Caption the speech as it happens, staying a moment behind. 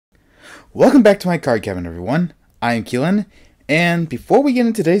Welcome back to my card cabinet, everyone. I am Keelan, and before we get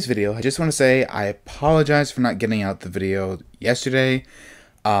into today's video, I just want to say I apologize for not getting out the video yesterday.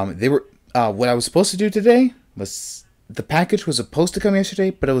 What I was supposed to do today was the package was supposed to come yesterday,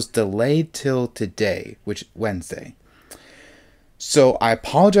 but it was delayed till today, which Wednesday. So I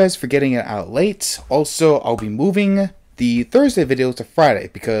apologize for getting it out late. Also, I'll be moving the Thursday video to Friday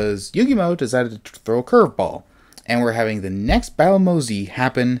because Yugioh decided to throw a curveball. And we're having the next Battle Mosey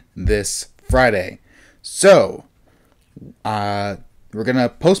happen this Friday. So, we're going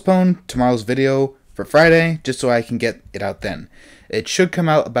to postpone tomorrow's video for Friday just so I can get it out then. It should come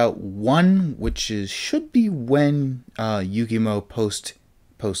out about 1, which should be when Yugioh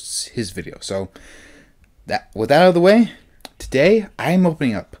posts his video. So, with that out of the way, today I'm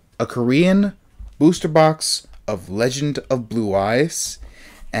opening up a Korean booster box of Legend of Blue Eyes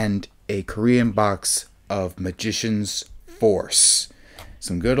and a Korean box of Magician's Force.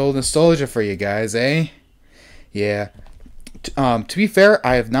 Some good old nostalgia for you guys, eh? Yeah. To be fair,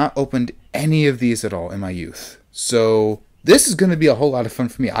 I have not opened any of these at all in my youth. So this is going to be a whole lot of fun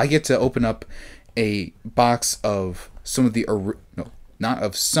for me. I get to open up a box of some of the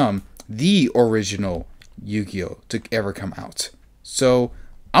the original Yu-Gi-Oh to ever come out. So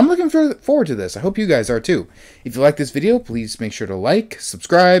I'm looking forward to this. I hope you guys are too. If you like this video, please make sure to like,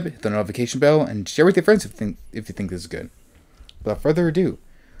 subscribe, hit the notification bell, and share with your friends if you think this is good. Without further ado,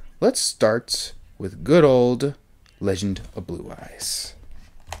 let's start with good old Legend of Blue Eyes.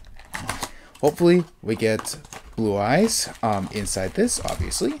 Hopefully we get Blue Eyes inside this,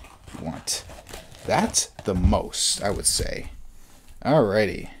 obviously. We want that the most, I would say.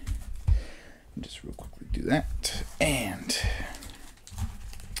 Alrighty. Just real quickly do that. And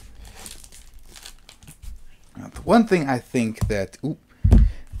the one thing I think that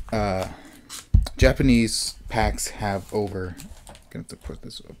Japanese packs have over, I'm gonna have to put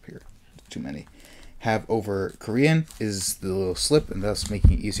this up here, too many, have over Korean is the little slip, and thus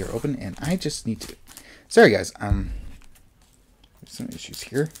making it easier to open. And I just need to, sorry guys, there's some issues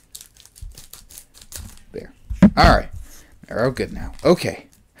here. There. Alright, they're all good now. Okay,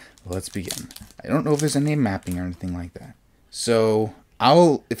 let's begin. I don't know if there's any mapping or anything like that, so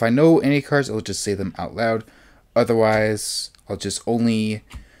if I know any cards, I'll just say them out loud. Otherwise, I'll just only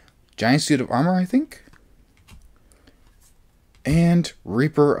Giant Suit of Armor, I think. And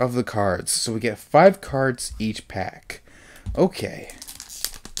Reaper of the Cards. So we get 5 cards each pack. Okay.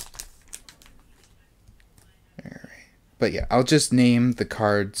 Alright. But yeah, I'll just name the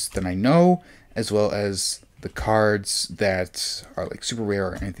cards that I know, as well as the cards that are like super rare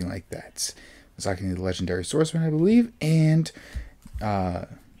or anything like that. I was talking to the Legendary Swordsman, I believe, and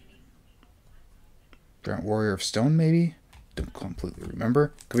Warrior of Stone, maybe? Don't completely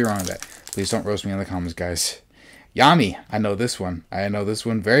remember. Could be wrong with that. Please don't roast me in the comments, guys. Yami! I know this one. I know this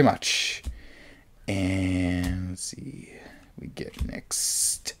one very much. And let's see. We get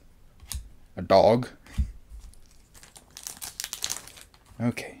next a dog.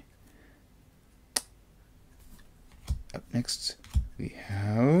 Okay. Up next we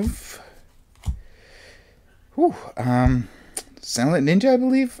have Silent Ninja, I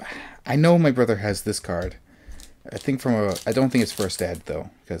believe. I know my brother has this card. I think I don't think it's first ed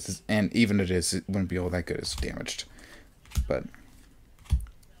though, and even if it is, it wouldn't be all that good. It's damaged. But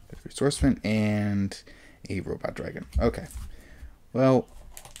Resourcement and a Robot Dragon. Okay. Well,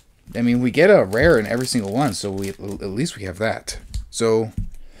 I mean, we get a rare in every single one, so at least we have that. So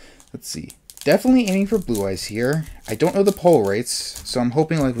let's see. Definitely aiming for Blue Eyes here. I don't know the pull rates, so I'm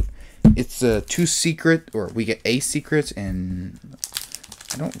hoping like it's a 2 secret, or we get a secret, and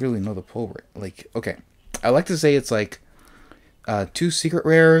I don't really know the pull rate. Like, okay, I like to say it's like 2 secret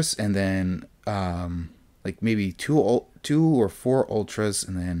rares, and then like maybe 2 or 4 ultras,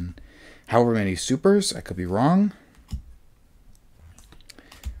 and then however many supers. I could be wrong,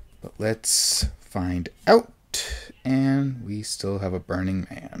 but let's find out. And we still have a Burning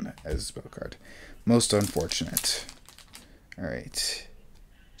Man as a spell card. Most unfortunate. All right,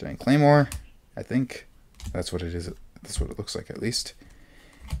 Giant Claymore. I think that's what it is. That's what it looks like, at least.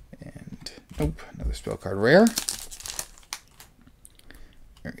 And nope, another spell card rare.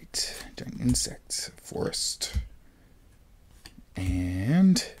 Alright, Giant Insect, Forest.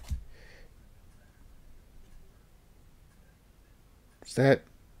 And is that?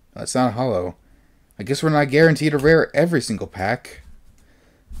 That's not a hollow. I guess we're not guaranteed a rare every single pack,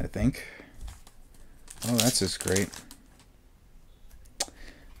 I think. Oh, that's just great.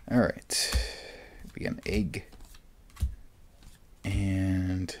 Alright. We get an egg.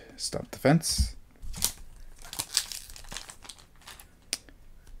 And Stop Defense. I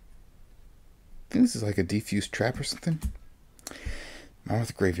think this is like a defused trap or something. Out of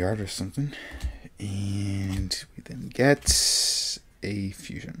the graveyard or something. And we then get a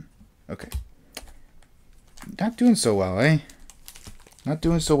fusion. Okay. Not doing so well, eh? Not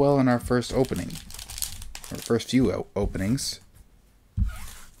doing so well in our first opening. Our first few openings.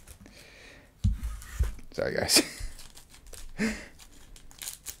 Sorry, guys.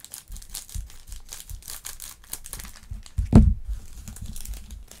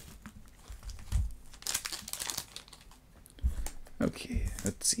 Okay,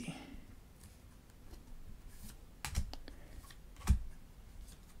 let's see.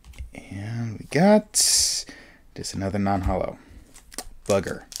 And we got just another non-hollow.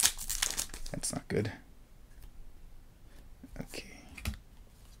 Bugger. That's not good. Okay.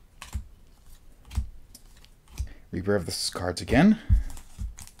 Rebirth the cards again.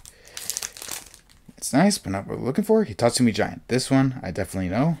 It's nice, but not what we're looking for. Hitatsumi Giant. This one, I definitely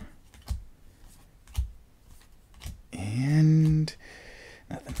know. And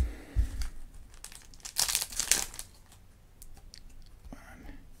nothing.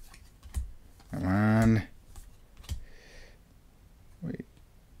 Come on. Wait.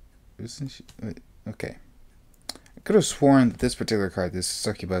 Isn't she? Wait. Okay. I could have sworn that this particular card, this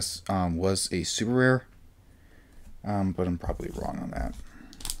Succubus, was a super rare. But I'm probably wrong on that.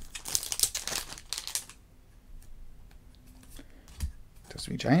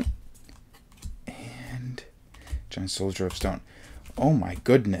 Hitatsumi Giant. And Giant Soldier of Stone. Oh my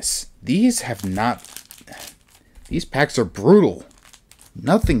goodness. These have not... These packs are brutal.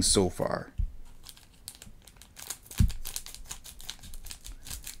 Nothing so far.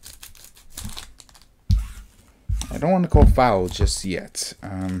 I don't want to call foul just yet.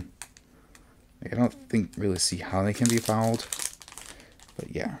 I don't really see how they can be fouled.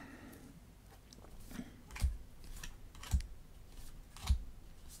 But yeah.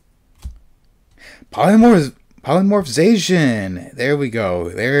 Polymorphization! There we go.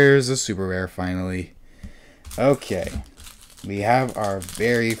 There's a super rare finally. Okay. We have our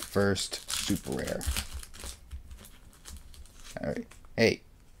very first super rare. Alright. Hey.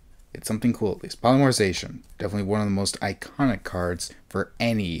 It's something cool at least. Polymorphization. Definitely one of the most iconic cards for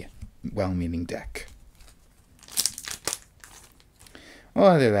any well-meaning deck. Well,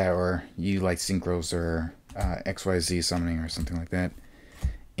 either that or you like Synchros or XYZ summoning or something like that.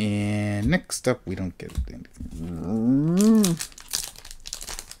 And next up, we don't get anything.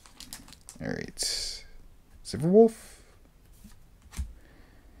 Alright. Silverwolf.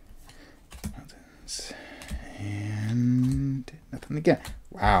 And nothing again.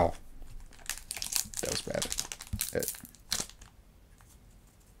 Wow. That was bad. Did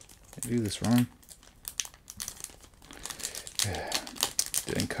I do this wrong?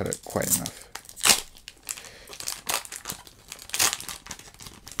 Didn't cut it quite enough.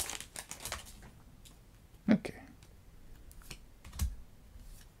 Okay.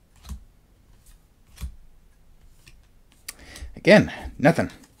 Again, nothing.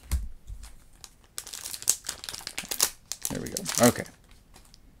 There we go. Okay.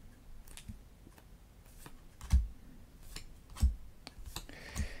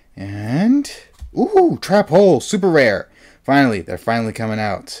 And, ooh, Trap Hole, super rare. Finally, they're finally coming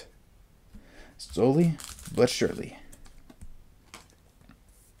out. Slowly, but surely.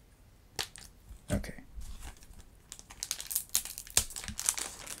 Okay.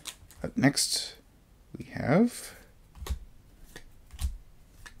 Up next, we have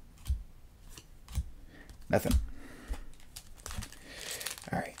nothing.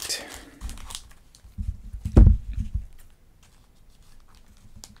 All right.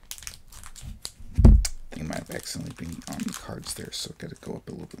 I think I might have accidentally been on the cards there, so I've got to go up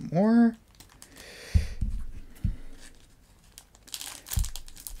a little bit more.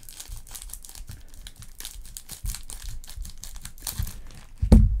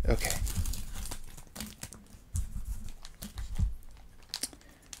 Okay.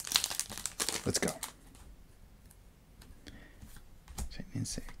 Let's go.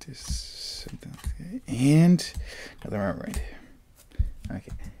 Insect is something like that. And another arm right.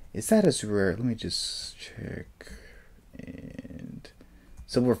 Okay. Is that a super rare? Let me just check. And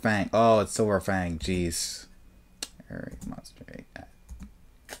Silver Fang. Oh, it's Silver Fang. Jeez. Alright, monster.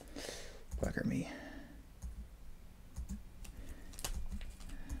 Bugger me.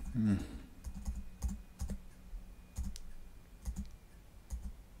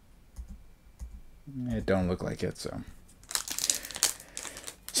 It don't look like it, so.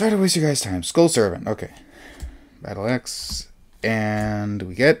 Sorry to waste your guys' time. Skull Servant. Okay. Battle X. And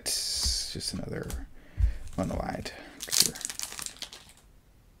we get just another one-wide.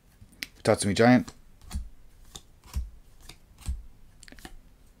 Tatsumi Giant.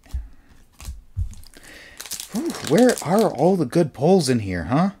 Whew, where are all the good pulls in here,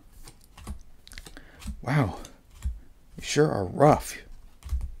 huh? Wow. You sure are rough.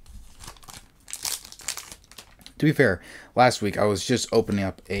 To be fair, last week I was just opening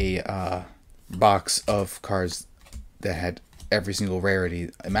up a box of cards that had every single rarity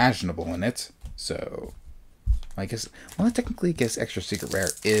imaginable in it. So, I guess, well, technically, I guess Extra Secret Rare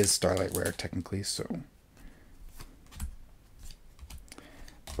is Starlight Rare, technically, so.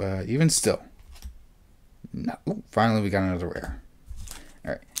 But even still. No, ooh, finally, we got another rare.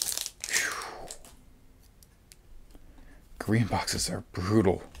 Alright. Korean boxes are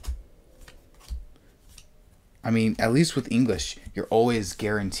brutal. I mean, at least with English, you're always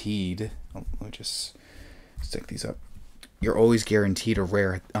guaranteed. Oh, let me just stick these up. You're always guaranteed a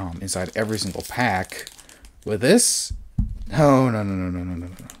rare inside every single pack. With this, no.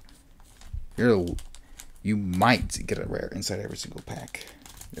 You might get a rare inside every single pack.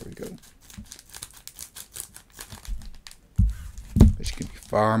 There we go. Which can be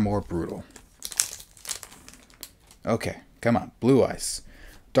far more brutal. Okay, come on. Blue Eyes,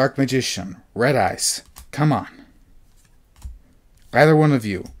 Dark Magician, Red Eyes. Come on. Either one of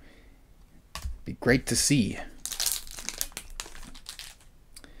you. Be great to see.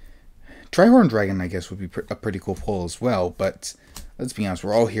 Trihorn Dragon, I guess, would be a pretty cool pull as well, but let's be honest,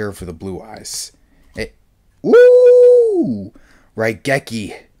 we're all here for the Blue Eyes. Hey. Woo!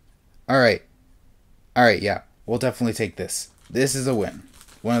 Raigeki. Alright. Alright, yeah. We'll definitely take this. This is a win.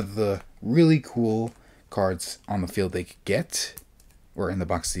 One of the really cool cards on the field they could get, or in the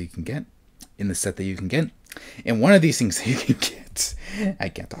box that you can get, in the set that you can get, and one of these things that you can get. I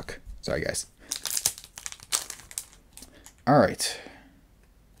can't talk. Sorry, guys. Alright.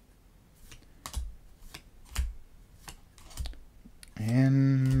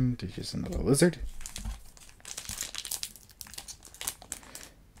 And there's just another lizard.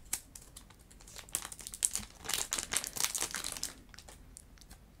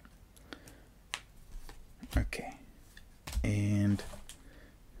 Okay. And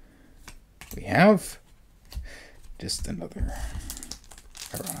we have just another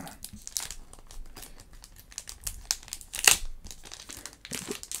piranha.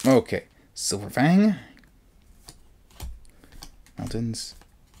 Okay. Silver Fang. Mountains.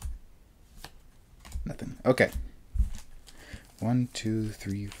 Nothing. Okay. 1, 2,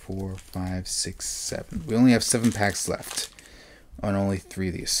 3, 4, 5, 6, 7. We only have 7 packs left on only 3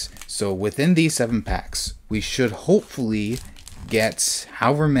 of these. So within these 7 packs, we should hopefully get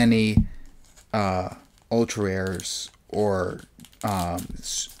however many ultra rares or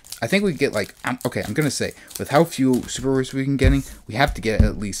I think we get like okay, I'm gonna say with how few super rares we can getting, we have to get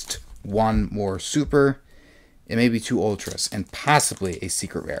at least 1 more super. And maybe 2 ultras, and possibly a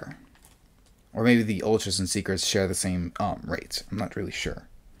secret rare. Or maybe the ultras and secrets share the same rate. I'm not really sure.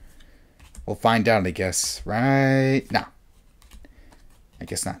 We'll find out, I guess. Right now. I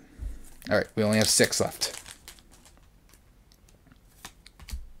guess not. Alright, we only have 6 left.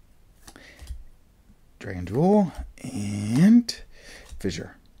 Dragon Duel and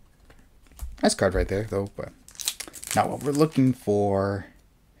Fissure. Nice card right there, though, but not what we're looking for.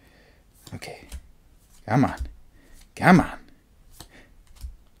 Okay. Come on. Come on.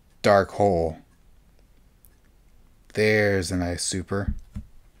 Dark Hole. There's a nice super.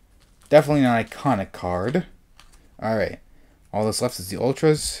 Definitely an iconic card. Alright. All that's left is the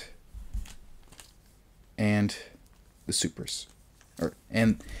ultras. And the supers.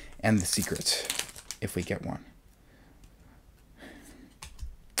 And the secrets. If we get one.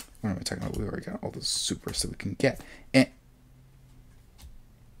 What am I talking about? We already got all the supers that we can get. And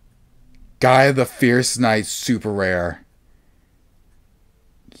Gaia the Fierce Knight super rare.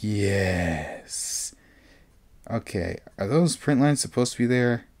 Yes. Okay, are those print lines supposed to be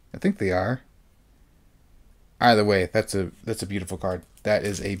there? I think they are. Either way, that's a beautiful card. That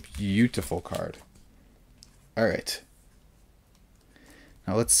is a beautiful card. All right.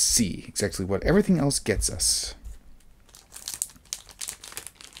 Now let's see exactly what everything else gets us.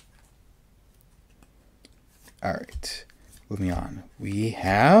 All right. Moving on. We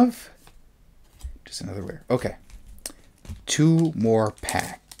have just another rare. Okay. 2 more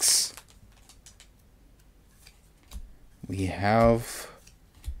packs. We have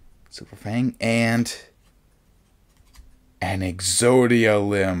Super Fang and an Exodia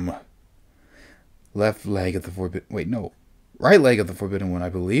limb. Left leg of the forbidden... Wait, no. Right leg of the forbidden one, I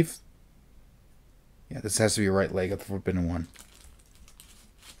believe. Yeah, this has to be right leg of the forbidden one.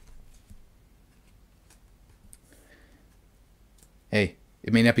 Hey,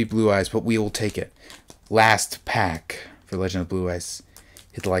 it may not be Blue Eyes, but we will take it. Last pack for Legend of Blue Eyes.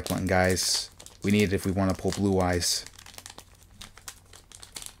 Hit the like button, guys. We need it if we want to pull Blue Eyes.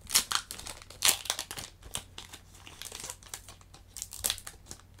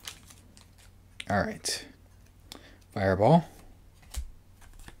 Alright. Fireball.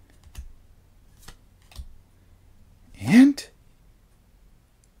 And...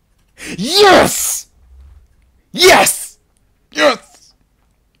 Yes! Yes! Yes!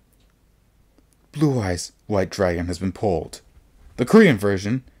 Blue Eyes White Dragon has been pulled. The Korean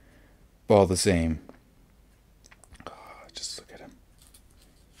version, all the same. Oh, just look at him.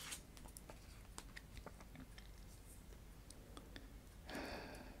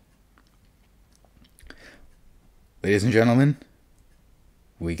 Ladies and gentlemen,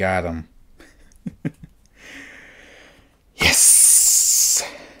 we got him. Yes!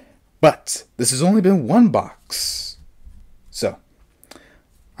 But this has only been one box. So,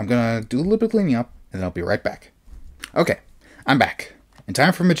 I'm gonna do a little bit of cleaning up, and then I'll be right back. Okay, I'm back. In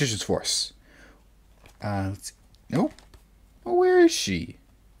time for Magician's Force. Let's see. Nope. Oh, where is she?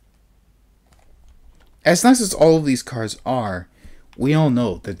 As nice as all of these cards are, we all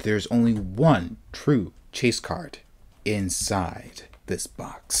know that there's only one true chase card inside this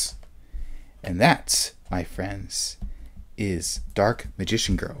box. And that, my friends, is Dark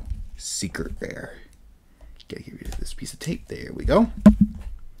Magician Girl Secret Rare. Gotta get rid of this piece of tape. There we go.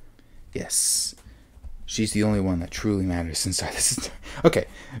 Yes. She's the only one that truly matters inside this. Okay,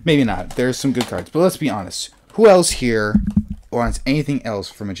 maybe not. There's some good cards, but let's be honest. Who else here wants anything else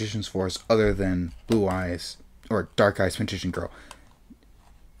from Magician's Force other than Blue Eyes or Dark Eyes Magician Girl?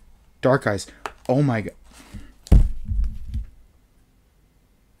 Dark Eyes. Oh my god.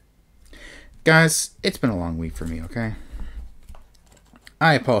 Guys, it's been a long week for me, okay?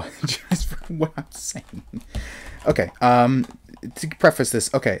 I apologize for what I'm saying. Okay, to preface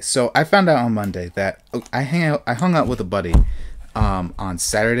this, okay, so I found out on Monday that I hung out with a buddy on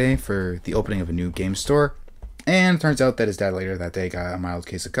Saturday for the opening of a new game store, and it turns out that his dad later that day got a mild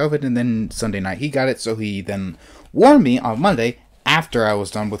case of COVID, and then Sunday night he got it, so he then warned me on Monday after I was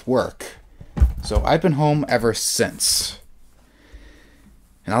done with work. So I've been home ever since.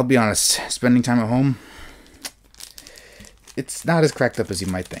 And I'll be honest, spending time at home, it's not as cracked up as you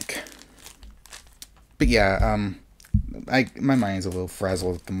might think. But yeah, my mind's a little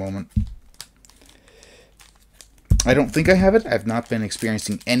frazzled at the moment. I don't think I have it. I've not been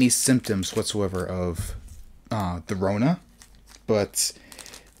experiencing any symptoms whatsoever of the Rona. But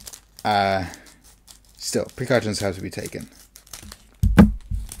still, precautions have to be taken.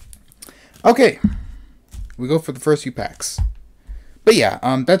 Okay, we go for the first few packs. But yeah,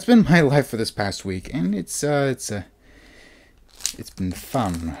 that's been my life for this past week, and it's been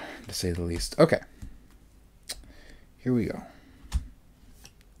fun, to say the least. Okay. Here we go.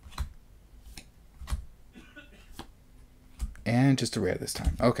 And just a rare this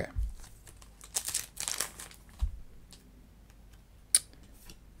time. Okay.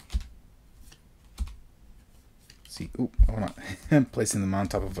 Let's see. Oop, hold on. I'm placing them on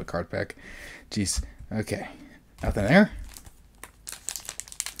top of a card pack. Jeez. Okay. Nothing there.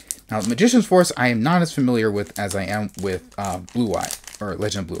 Now, Magician's Force, I am not as familiar with as I am with Blue Eye, or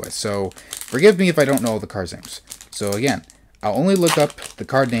Legend of Blue Eye. So, forgive me if I don't know the cards' names. So, again, I'll only look up the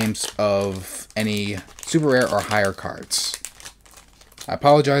card names of any super rare or higher cards. I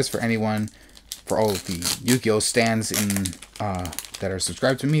apologize for anyone, for all of the Yugioh stands in that are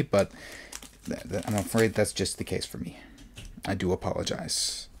subscribed to me, but I'm afraid that's just the case for me. I do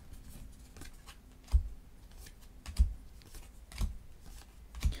apologize.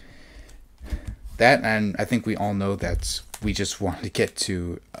 That, and I think we all know that we just want to get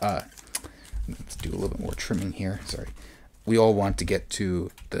to, let's do a little bit more trimming here, sorry. We all want to get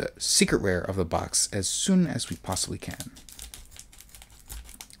to the secret rare of the box as soon as we possibly can.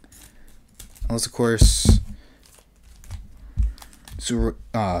 Unless, of course,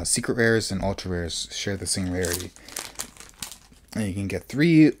 secret rares and ultra rares share the same rarity. And you can get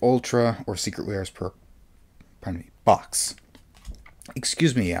 3 ultra or secret rares per, box.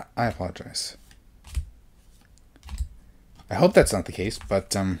 Excuse me, yeah, I apologize. I hope that's not the case,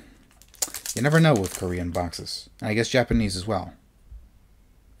 but you never know with Korean boxes. And I guess Japanese as well.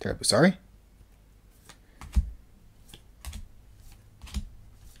 Terribly sorry.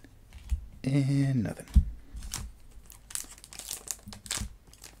 And nothing.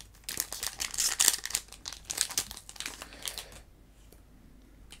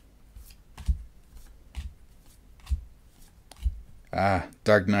 Ah,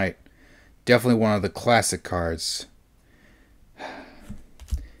 Dark Knight. Definitely one of the classic cards.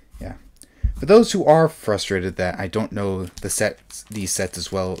 Yeah. For those who are frustrated that I don't know these sets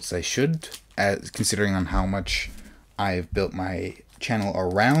as well as I should, considering on how much I've built my channel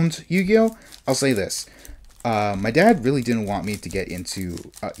around Yu-Gi-Oh, I'll say this. My dad really didn't want me to get into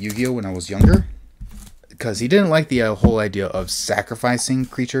Yu-Gi-Oh when I was younger, because he didn't like the whole idea of sacrificing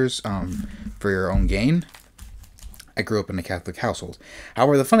creatures for your own gain. I grew up in a Catholic household.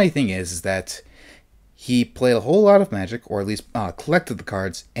 However, the funny thing is that he played a whole lot of Magic, or at least collected the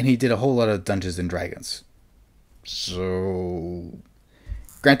cards, and he did a whole lot of Dungeons and Dragons. So,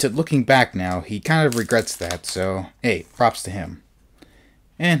 granted, looking back now, he kind of regrets that, so, hey, props to him.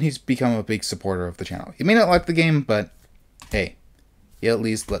 And he's become a big supporter of the channel. He may not like the game, but, hey, he at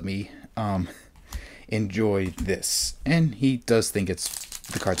least let me enjoy this. And he does think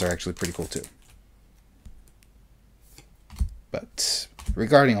the cards are actually pretty cool, too. But,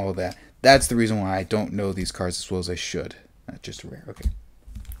 regarding all of that, that's the reason why I don't know these cards as well as I should. That's just rare, okay.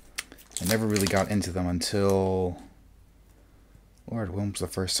 I never really got into them until... Lord, when was the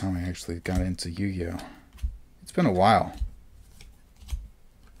first time I actually got into Yugioh? It's been a while.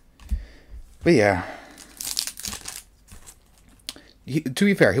 But yeah. To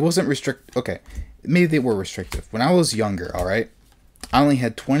be fair, he wasn't okay, maybe they were restrictive. When I was younger, alright, I only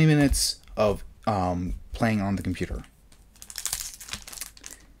had 20 minutes of playing on the computer.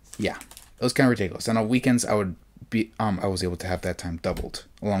 Yeah, it was kind of ridiculous. And on weekends, I was able to have that time doubled,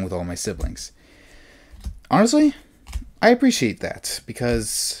 along with all my siblings. Honestly, I appreciate that,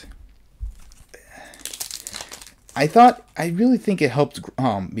 because I really think it helped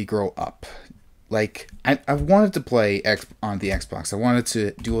me grow up. Like, I wanted to play on the Xbox. I wanted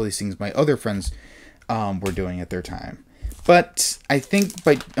to do all these things my other friends were doing at their time. But I think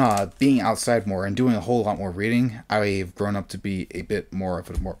by being outside more and doing a whole lot more reading, I've grown up to be a bit more of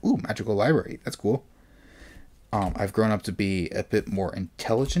ooh, magical library. That's cool. I've grown up to be a bit more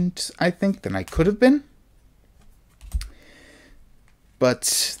intelligent, I think, than I could have been.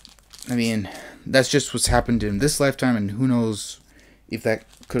 But, I mean, that's just what's happened in this lifetime, and who knows if that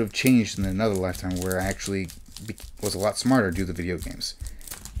could have changed in another lifetime where I actually was a lot smarter due to video games.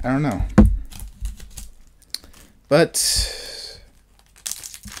 I don't know. But,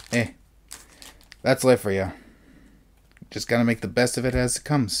 that's life for you. Just gotta make the best of it as it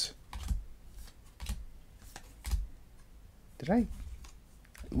comes.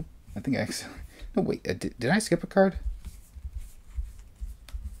 Ooh, I think I accidentally... No, wait, did I skip a card?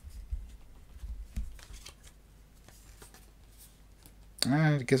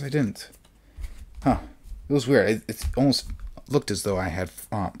 I guess I didn't. Huh. It was weird. It almost looked as though I had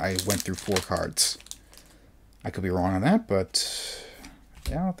I went through 4 cards. I could be wrong on that, but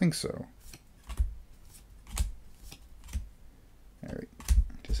yeah, I don't think so. Alright.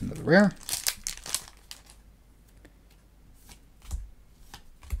 Just another rare.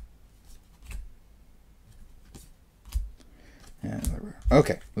 And another rare.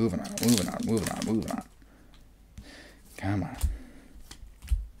 Okay, moving on. Come on.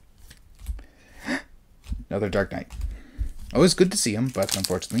 Another Dark Knight. Always good to see him, but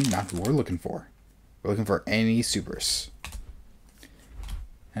unfortunately not who we're looking for. We're looking for any supers.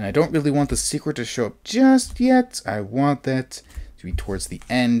 And I don't really want the secret to show up just yet. I want that to be towards the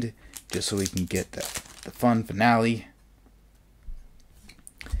end, just so we can get the fun finale.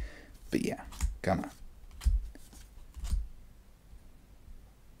 But yeah, come on.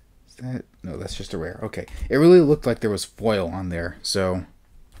 Is that... No, that's just a rare. Okay. It really looked like there was foil on there, so...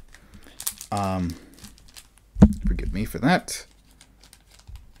 forgive me for that.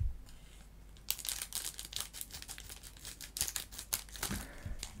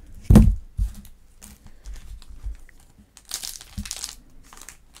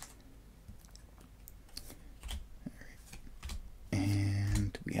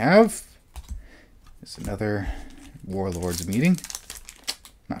 And we have this another Warlords meeting.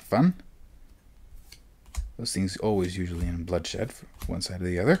 Not fun. Those things always usually end in bloodshed from one side or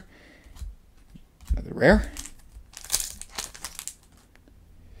the other. Another rare.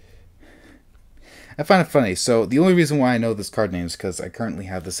 I find it funny. So the only reason why I know this card name is because I currently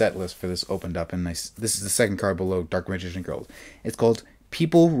have the set list for this opened up, and this is the second card below Dark Magician Gold. It's called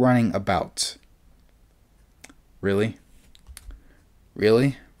People Running About. Really?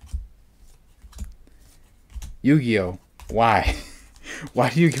 Really? Yu-Gi-Oh! Why? Why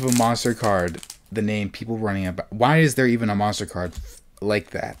do you give a monster card the name People Running About? Why is there even a monster card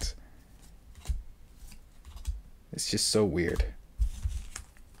like that? It's just so weird.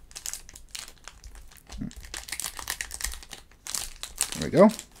 There we go.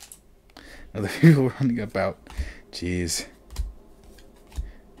 Another People Running About. Jeez.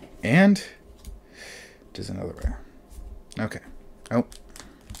 And just another rare. Okay. Oh.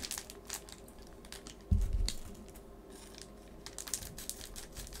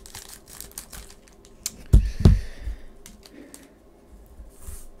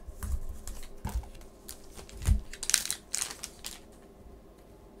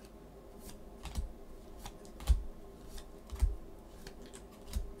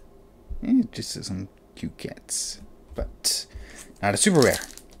 Just some cute cats. But not a super rare.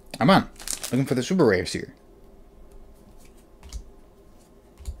 I'm on. Looking for the super rares here.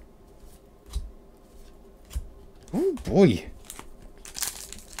 Oh boy.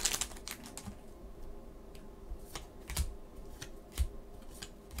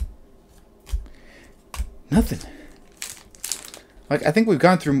 Nothing. Like, I think we've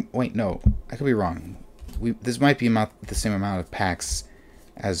gone through... Wait, no. I could be wrong. This might be the same amount of packs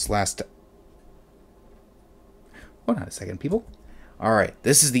as last... Hold on a second, people. Alright,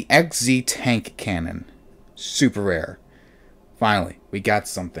 this is the XZ Tank Cannon. Super rare. Finally, we got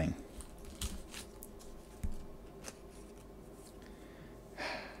something.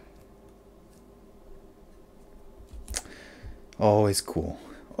 Always cool.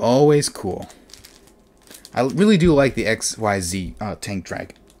 Always cool. I really do like the XYZ Tank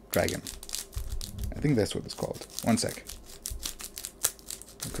Dragon. I think that's what it's called. One sec.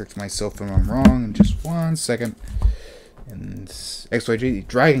 I'll correct myself if I'm wrong in just 1 second. And XYZ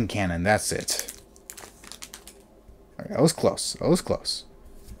Dragon Cannon, that's it. Alright, I was close. I was close.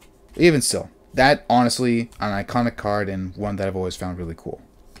 Even still, that honestly, an iconic card and one that I've always found really cool.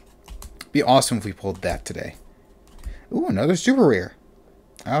 Be awesome if we pulled that today. Ooh, another super rare.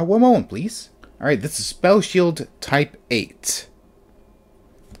 One moment, please. Alright, this is Spell Shield Type 8.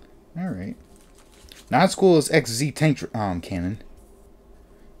 Alright. Not as cool as XZ Tank Cannon.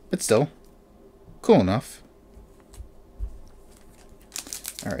 But still. Cool enough.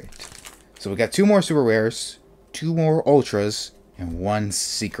 Alright. So we got 2 more super rares, 2 more ultras, and 1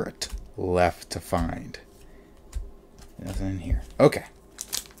 secret left to find. Nothing in here. Okay.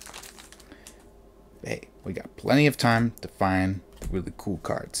 Hey, we got plenty of time to find the really cool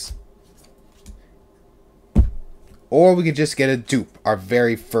cards. Or we could just get a dupe. Our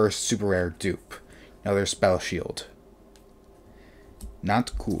very first super rare dupe. Another Spell Shield.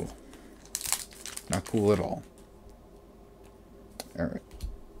 Not cool. Not cool at all. Alright.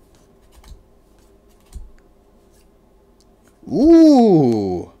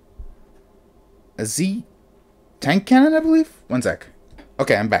 Ooh! A Z Tank Cannon, I believe? 1 sec.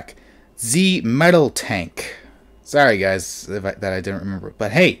 Okay, I'm back. Z Metal Tank. Sorry, guys, that I didn't remember.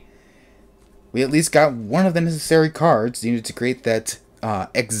 But hey, we at least got one of the necessary cards needed to create that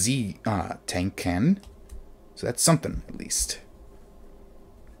XZ Tank Cannon. So that's something, at least.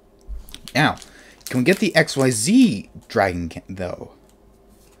 Now, can we get the XYZ Dragon Cannon, though?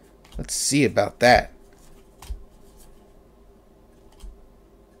 Let's see about that.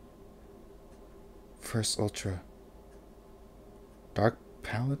 First Ultra. Dark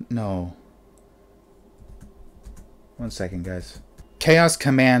Palette? No. 1 second, guys. Chaos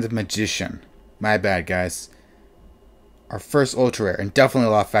Command Magician. My bad, guys. Our first Ultra Rare, and definitely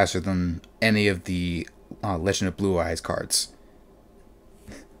a lot faster than any of the Legend of Blue Eyes cards.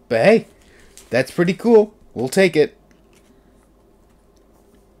 But hey, that's pretty cool. We'll take it.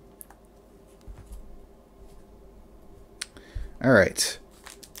 Alright.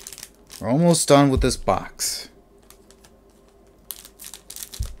 We're almost done with this box.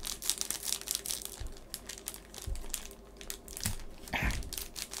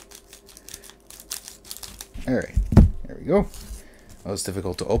 Alright, there we go. That was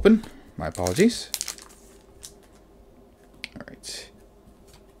difficult to open. My apologies. Alright.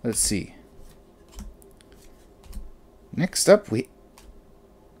 Let's see. Next up, we...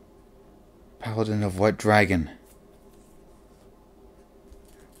 Paladin of what dragon?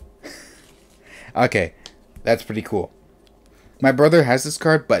 Okay, that's pretty cool. My brother has this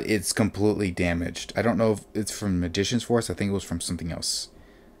card, but it's completely damaged. I don't know if it's from Magician's Force. I think it was from something else.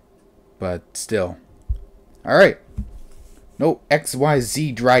 But still. Alright. No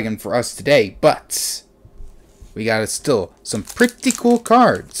XYZ Dragon for us today, but we got still some pretty cool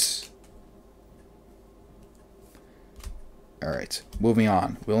cards. Alright, moving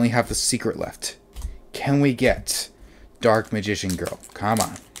on. We only have the secret left. Can we get Dark Magician Girl? Come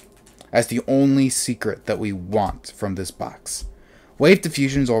on. That's the only secret that we want from this box. Wave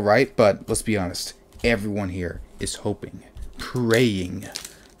Diffusion's alright, but let's be honest. Everyone here is hoping, praying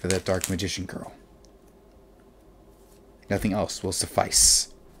for that Dark Magician Girl. Nothing else will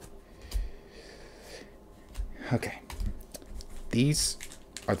suffice. Okay. These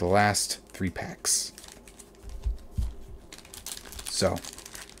are the last 3 packs. So,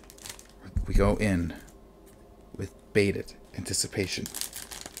 we go in with bated anticipation.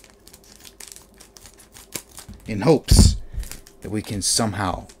 In hopes that we can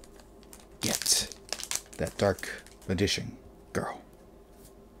somehow get that Dark Magician Girl.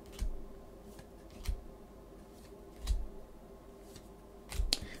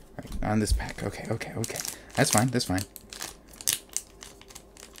 Alright, on this pack. Okay. That's fine.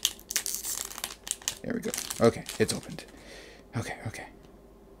 There we go. Okay, it's opened. Okay, okay.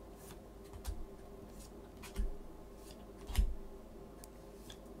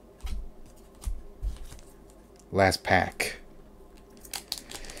 Last pack.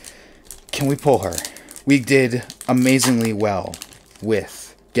 Can we pull her? We did amazingly well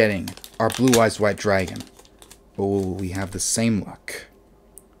with getting our Blue Eyes White Dragon. But will we have the same luck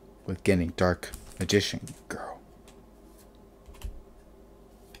with getting Dark Magician Girl?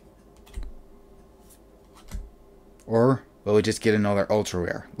 Or will we just get another ultra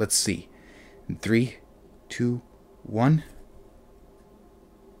rare? Let's see. In 3, 2, 1.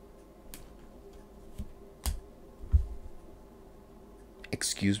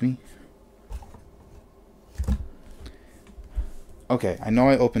 Excuse me? Okay, I know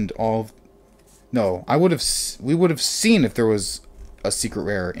I opened all... No, we would have seen if there was a secret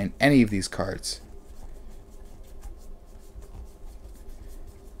rare in any of these cards.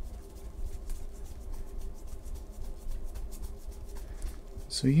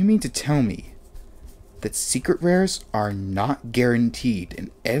 So you mean to tell me that secret rares are not guaranteed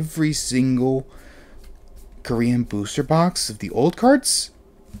in every single Korean booster box of the old cards?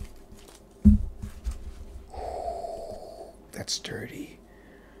 That's dirty.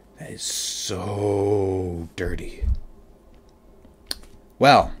 That is so dirty.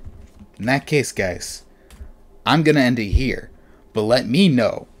 Well, in that case, guys, I'm going to end it here. But let me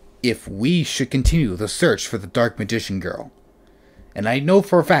know if we should continue the search for the Dark Magician Girl. And I know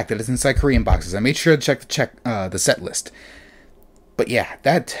for a fact that it's inside Korean boxes. I made sure to check the set list. But yeah,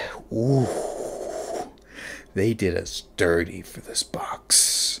 that... Ooh, they did us dirty for this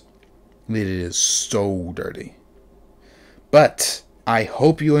box. It is so dirty. But I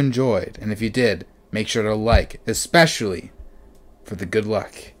hope you enjoyed. And if you did, make sure to like. Especially for the good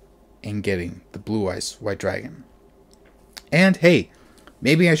luck in getting the Blue Eyes White Dragon. And hey,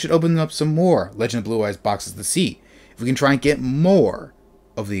 maybe I should open up some more Legend of Blue Eyes boxes to see if we can try and get more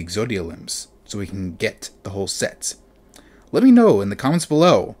of the Yugioh limbs so we can get the whole set. Let me know in the comments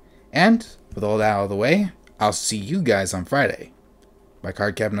below. And with all that out of the way, I'll see you guys on Friday. My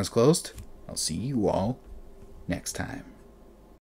card cabinet is closed. I'll see you all next time.